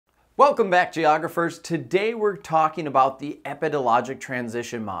Welcome back, geographers. Today we're talking about the epidemiologic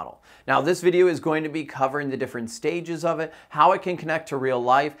transition model. Now this video is going to be covering the different stages of it, how it can connect to real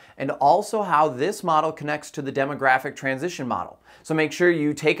life, and also how this model connects to the demographic transition model. So make sure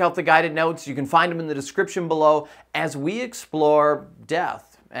you take out the guided notes. You can find them in the description below as we explore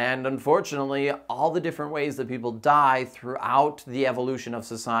death and, unfortunately, all the different ways that people die throughout the evolution of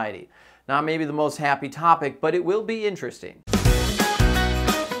society. Not maybe the most happy topic, but it will be interesting.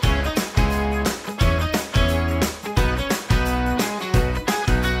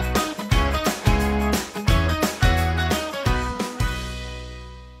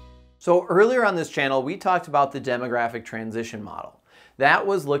 So earlier on this channel, we talked about the demographic transition model. That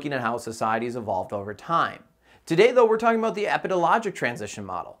was looking at how societies evolved over time. Today, though, we're talking about the epidemiologic transition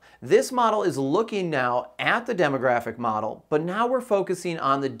model. This model is looking now at the demographic model, but now we're focusing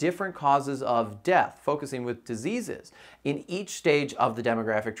on the different causes of death, focusing with diseases in each stage of the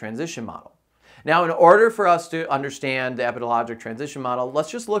demographic transition model. Now, in order for us to understand the epidemiologic transition model,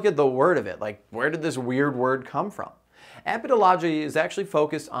 let's just look at the word of it. Like, where did this weird word come from? Epidemiology is actually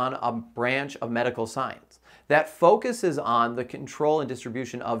focused on a branch of medical science that focuses on the control and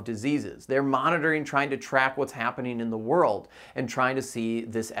distribution of diseases. They're monitoring, trying to track what's happening in the world and trying to see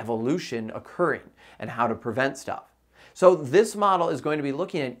this evolution occurring and how to prevent stuff. So this model is going to be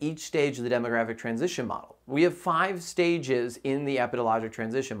looking at each stage of the demographic transition model. We have 5 stages in the epidemiologic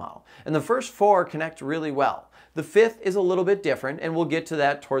transition model, and the first 4 connect really well. The 5th is a little bit different, and we'll get to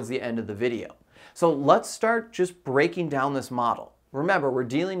that towards the end of the video. So let's start just breaking down this model. Remember, we're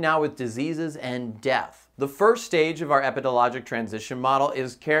dealing now with diseases and death. The first stage of our epidemiologic transition model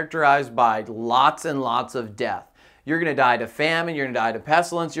is characterized by lots and lots of death. You're going to die to famine, you're going to die to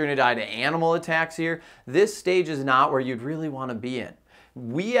pestilence, you're going to die to animal attacks here. This stage is not where you'd really want to be in.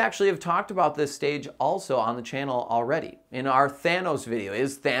 We actually have talked about this stage also on the channel already. In our Thanos video,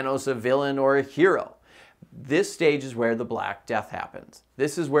 is Thanos a villain or a hero? This stage is where the Black Death happens.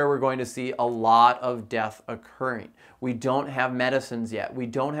 This is where we're going to see a lot of death occurring. We don't have medicines yet. We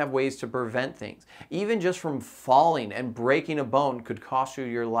don't have ways to prevent things. Even just from falling and breaking a bone could cost you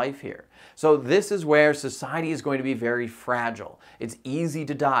your life here. So this is where society is going to be very fragile. It's easy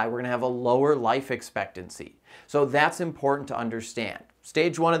to die. We're going to have a lower life expectancy. So that's important to understand.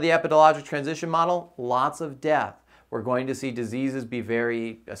 Stage 1 of the epidemiologic transition model, lots of death. We're going to see diseases be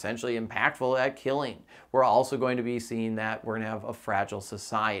very essentially impactful at killing. We're also going to be seeing that we're going to have a fragile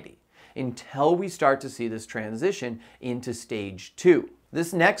society until we start to see this transition into stage 2.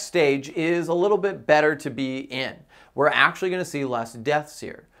 This next stage is a little bit better to be in. We're actually going to see less deaths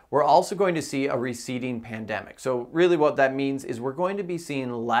here. We're also going to see a receding pandemic. So really what that means is we're going to be seeing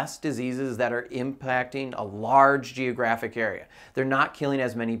less diseases that are impacting a large geographic area. They're not killing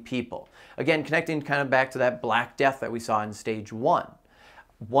as many people. Again, connecting kind of back to that Black Death that we saw in stage 1.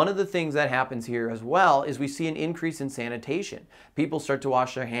 One of the things that happens here as well is we see an increase in sanitation. People start to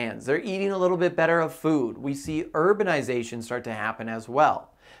wash their hands. They're eating a little bit better of food. We see urbanization start to happen as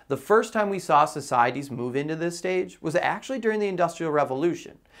well. The first time we saw societies move into this stage was actually during the Industrial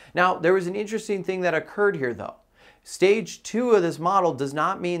Revolution. Now, there was an interesting thing that occurred here though. Stage 2 of this model does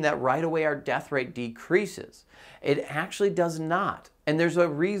not mean that right away our death rate decreases. It actually does not, and there's a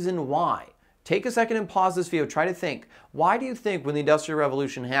reason why. Take a second and pause this video. Try to think. Why do you think when the Industrial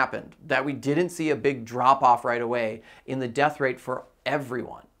Revolution happened that we didn't see a big drop off right away in the death rate for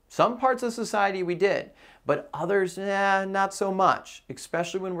everyone? Some parts of society we did, but others, not so much,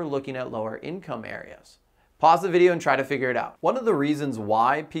 especially when we're looking at lower income areas. Pause the video and try to figure it out. One of the reasons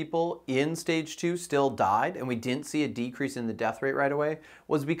why people in stage 2 still died and we didn't see a decrease in the death rate right away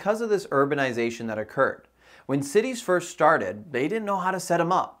was because of this urbanization that occurred. When cities first started, they didn't know how to set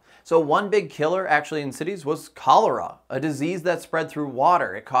them up. So one big killer actually in cities was cholera, a disease that spread through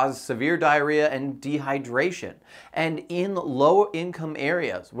water. It caused severe diarrhea and dehydration. And in low income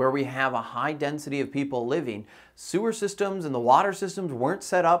areas where we have a high density of people living, sewer systems and the water systems weren't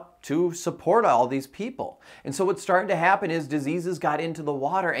set up to support all these people. And so what's starting to happen is diseases got into the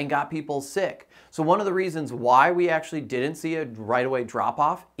water and got people sick. So one of the reasons why we actually didn't see a right away drop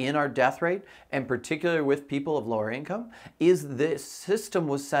off in our death rate, and particularly with people of lower income, is this system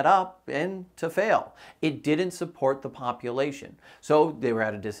was set up and to fail. It didn't support the population. So they were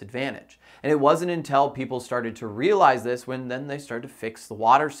at a disadvantage. And it wasn't until people started to realize this when then they started to fix the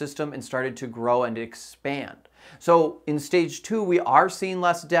water system and started to grow and expand. So in stage 2, we are seeing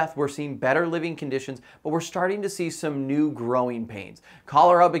less death, we're seeing better living conditions, but we're starting to see some new growing pains.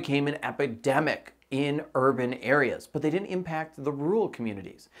 Cholera became an epidemic in urban areas, but they didn't impact the rural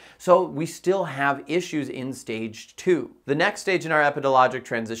communities. So we still have issues in stage 2. The next stage in our epidemiologic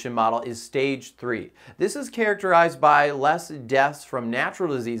transition model is stage 3. This is characterized by less deaths from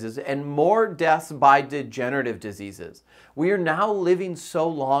natural diseases and more deaths by degenerative diseases. We are now living so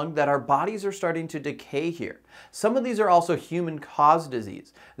long that our bodies are starting to decay here. Some of these are also human-caused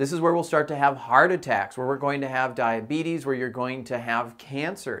disease. This is where we'll start to have heart attacks, where we're going to have diabetes, where you're going to have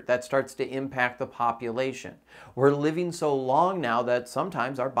cancer that starts to impact the population. We're living so long now that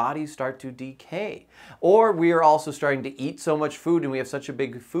sometimes our bodies start to decay. Or we are also starting to eat so much food and we have such a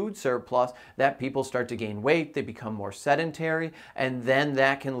big food surplus that people start to gain weight, they become more sedentary, and then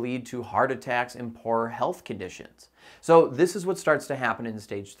that can lead to heart attacks and poorer health conditions. So this is what starts to happen in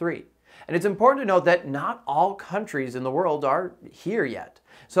stage 3. And it's important to note that not all countries in the world are here yet.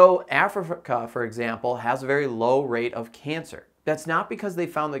 So Africa, for example, has a very low rate of cancer. That's not because they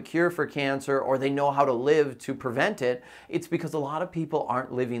found the cure for cancer or they know how to live to prevent it. It's because a lot of people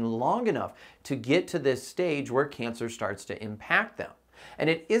aren't living long enough to get to this stage where cancer starts to impact them.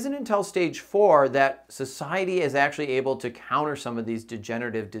 And it isn't until stage 4 that society is actually able to counter some of these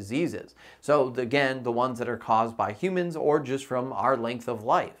degenerative diseases. So again, the ones that are caused by humans or just from our length of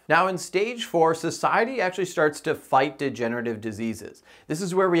life. Now in stage 4, society actually starts to fight degenerative diseases. This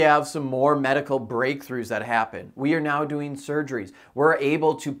is where we have some more medical breakthroughs that happen. We are now doing surgeries. We're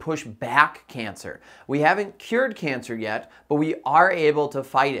able to push back cancer. We haven't cured cancer yet, but we are able to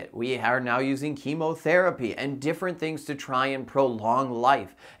fight it. We are now using chemotherapy and different things to try and prolong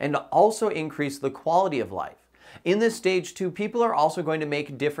life and also increase the quality of life. In this stage 2, people are also going to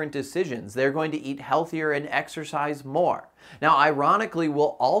make different decisions. They're going to eat healthier and exercise more. Now, ironically,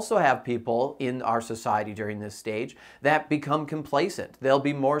 we'll also have people in our society during this stage that become complacent. They'll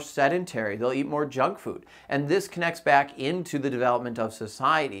be more sedentary. They'll eat more junk food. And this connects back into the development of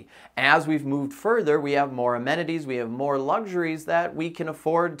society. As we've moved further, we have more amenities, we have more luxuries that we can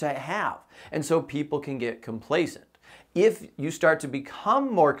afford to have. And so people can get complacent. If you start to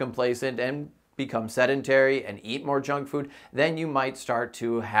become more complacent and become sedentary and eat more junk food, then you might start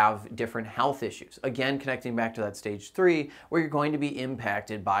to have different health issues. Again, connecting back to that stage 3, where you're going to be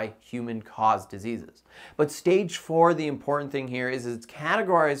impacted by human-caused diseases. But stage 4, the important thing here is it's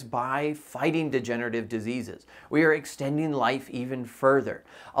categorized by fighting degenerative diseases. We are extending life even further.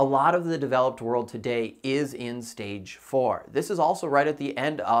 A lot of the developed world today is in stage 4. This is also right at the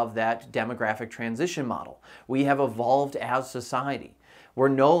end of that demographic transition model. We have evolved as society. We're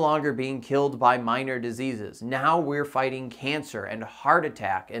no longer being killed by minor diseases. Now we're fighting cancer and heart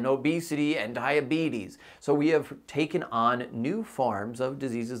attack and obesity and diabetes. So we have taken on new forms of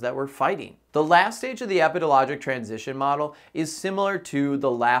diseases that we're fighting. The last stage of the epidemiologic transition model is similar to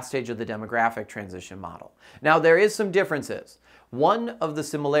the last stage of the demographic transition model. Now there is some differences. One of the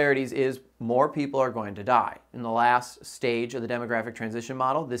similarities is more people are going to die. In the last stage of the demographic transition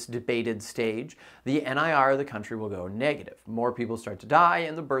model, this debated stage, the NIR of the country will go negative. More people start to die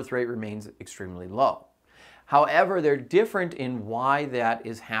and the birth rate remains extremely low. However, they're different in why that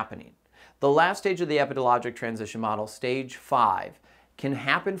is happening. The last stage of the epidemiologic transition model, stage 5, can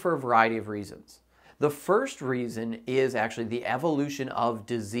happen for a variety of reasons. The first reason is actually the evolution of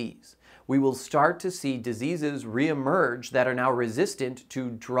disease. We will start to see diseases reemerge that are now resistant to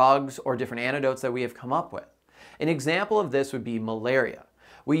drugs or different antidotes that we have come up with. An example of this would be malaria.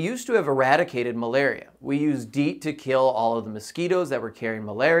 We used to have eradicated malaria. We used DEET to kill all of the mosquitoes that were carrying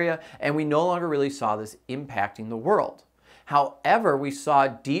malaria, and we no longer really saw this impacting the world. However, we saw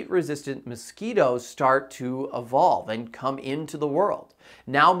DEET-resistant mosquitoes start to evolve and come into the world.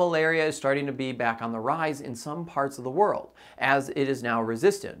 Now malaria is starting to be back on the rise in some parts of the world, as it is now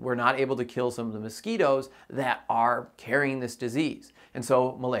resistant. We're not able to kill some of the mosquitoes that are carrying this disease, and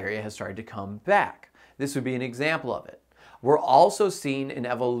so malaria has started to come back. This would be an example of it. We're also seeing an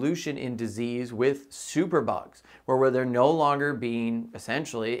evolution in disease with superbugs, where they're no longer being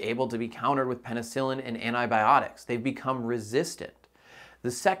essentially able to be countered with penicillin and antibiotics. They've become resistant. The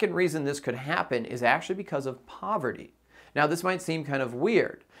second reason this could happen is actually because of poverty. Now, this might seem kind of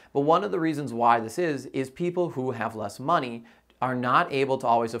weird, but one of the reasons why this is people who have less money are not able to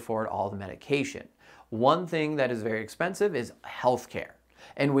always afford all the medication. One thing that is very expensive is healthcare.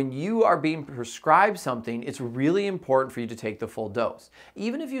 And when you are being prescribed something, it's really important for you to take the full dose.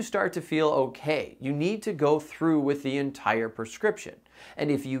 Even if you start to feel okay, you need to go through with the entire prescription. And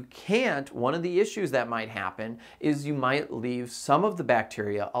if you can't, one of the issues that might happen is you might leave some of the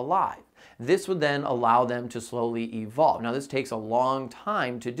bacteria alive. This would then allow them to slowly evolve. Now, this takes a long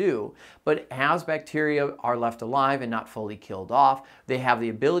time to do, but as bacteria are left alive and not fully killed off, they have the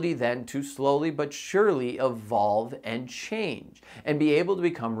ability then to slowly but surely evolve and change and be able to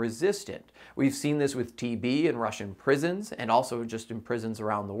become resistant. We've seen this with TB in Russian prisons and also just in prisons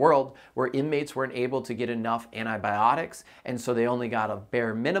around the world where inmates weren't able to get enough antibiotics, and so they only got a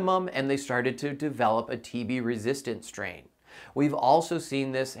bare minimum and they started to develop a TB-resistant strain. We've also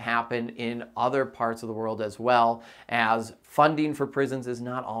seen this happen in other parts of the world as well, as funding for prisons is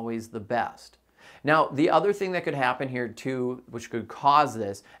not always the best. Now, the other thing that could happen here too, which could cause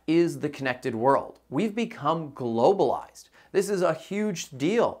this, is the connected world. We've become globalized. This is a huge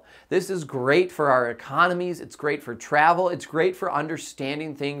deal. This is great for our economies, it's great for travel, it's great for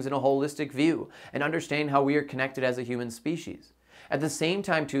understanding things in a holistic view and understanding how we are connected as a human species. At the same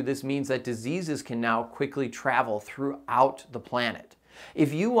time too, this means that diseases can now quickly travel throughout the planet.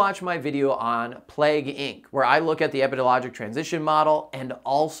 If you watch my video on Plague Inc., where I look at the epidemiologic transition model and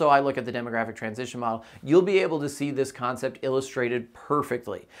also I look at the demographic transition model, you'll be able to see this concept illustrated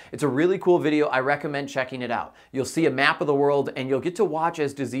perfectly. It's a really cool video. I recommend checking it out. You'll see a map of the world and you'll get to watch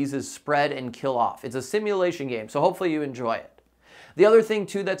as diseases spread and kill off. It's a simulation game, so hopefully you enjoy it. The other thing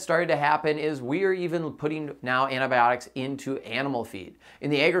too that started to happen is we are even putting now antibiotics into animal feed. In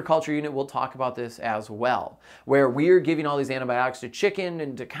the agriculture unit, we'll talk about this as well, where we're giving all these antibiotics to chicken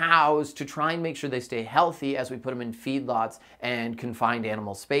and to cows to try and make sure they stay healthy as we put them in feedlots and confined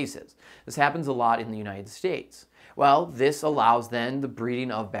animal spaces. This happens a lot in the United States. Well, this allows then the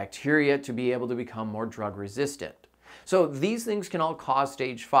breeding of bacteria to be able to become more drug resistant. So these things can all cause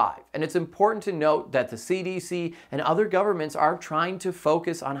stage 5, and it's important to note that the CDC and other governments are trying to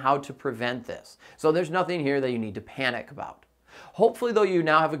focus on how to prevent this. So there's nothing here that you need to panic about. Hopefully, though, you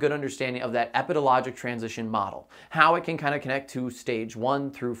now have a good understanding of that epidemiologic transition model, how it can kind of connect to stage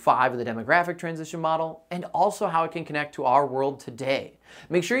 1 through 5 of the demographic transition model, and also how it can connect to our world today.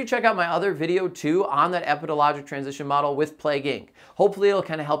 Make sure you check out my other video too on that epidemiologic transition model with Plague Inc. Hopefully it'll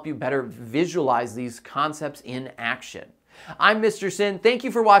kind of help you better visualize these concepts in action. I'm Mr. Sinn. Thank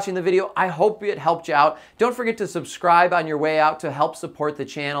you for watching the video. I hope it helped you out. Don't forget to subscribe on your way out to help support the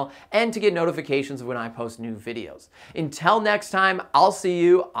channel and to get notifications when I post new videos. Until next time, I'll see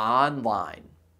you online.